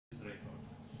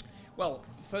Well,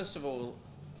 first of all,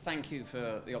 thank you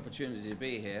for the opportunity to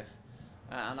be here.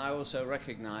 And I also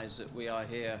recognise that we are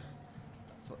here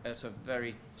at a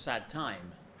very sad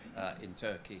time in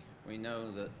Turkey. We know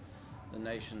that the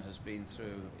nation has been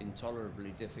through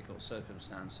intolerably difficult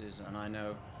circumstances, and I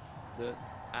know that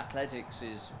athletics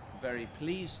is very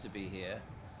pleased to be here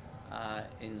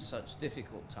in such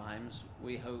difficult times.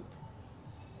 We hope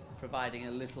providing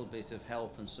a little bit of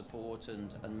help and support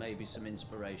and maybe some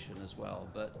inspiration as well.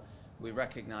 But we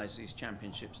recognise these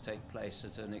championships take place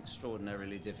at an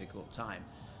extraordinarily difficult time.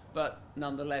 But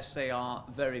nonetheless, they are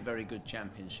very, very good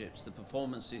championships. The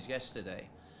performances yesterday,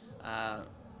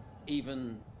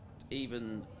 even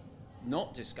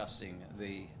not discussing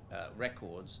the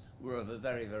records, were of a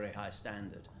very, very high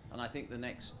standard. And I think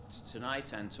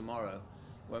tonight and tomorrow,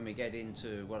 when we get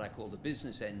into what I call the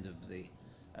business end of the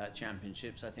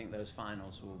championships, I think those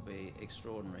finals will be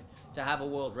extraordinary. To have a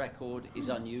world record is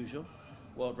unusual.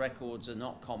 World records are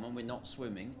not common. We're not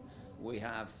swimming. We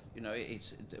have,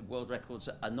 world records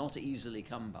are not easily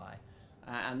come by,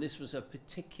 and this was a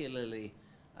particularly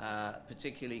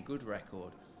good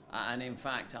record. And in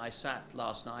fact, I sat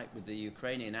last night with the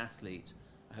Ukrainian athlete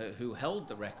who held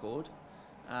the record.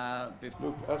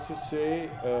 Look, as you say,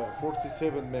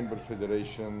 47 member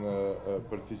federation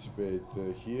participate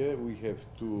here. We have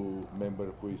 2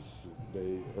 members who is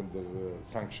under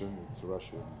sanction. It's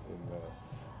Russia and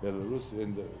Belarus,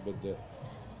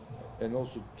 and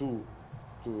also two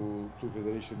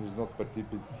federations is not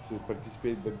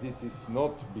participate, but it is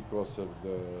not because of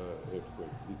the earthquake.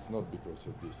 It's not because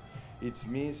of this. It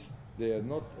means they are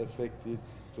not affected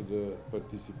to the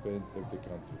participant of the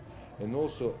country, and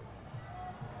also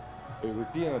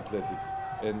European athletics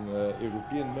and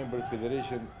European member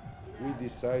federation, we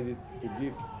decided to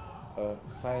give a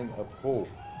sign of hope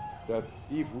that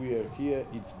if we are here,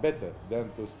 it's better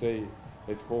than to stay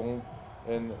at home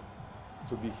and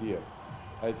to be here.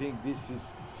 I think this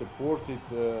is supported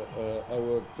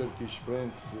our Turkish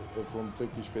friends from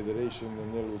Turkish Federation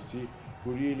and LOC,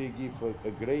 who really give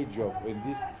a great job. And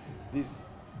this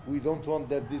we don't want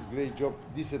that this great job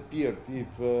disappeared if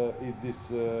this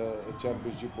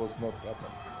championship was not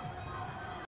happened.